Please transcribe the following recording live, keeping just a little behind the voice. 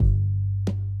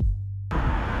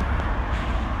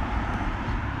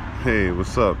Hey,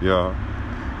 what's up, y'all?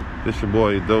 This your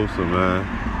boy Dosa,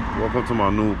 man. Welcome to my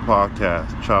new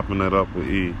podcast, Chopping It Up with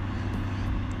E.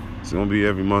 It's gonna be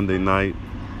every Monday night,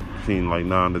 between like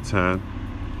 9 to 10.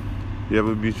 You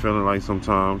ever be feeling like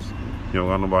sometimes you don't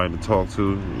got nobody to talk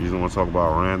to, you just wanna talk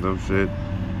about random shit?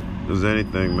 Just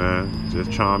anything, man.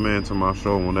 Just chime in to my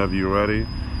show whenever you're ready.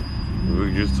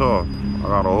 We can just talk. I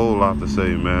got a whole lot to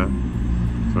say,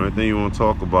 man. So anything you wanna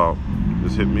talk about,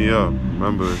 just hit me up.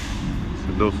 Remember, it's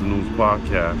the Dosa News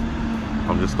Podcast.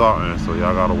 I'm just starting, so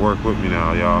y'all gotta work with me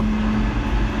now, y'all.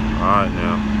 Alright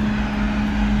now.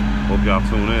 Hope y'all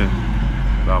tune in.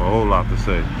 Got a whole lot to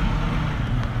say.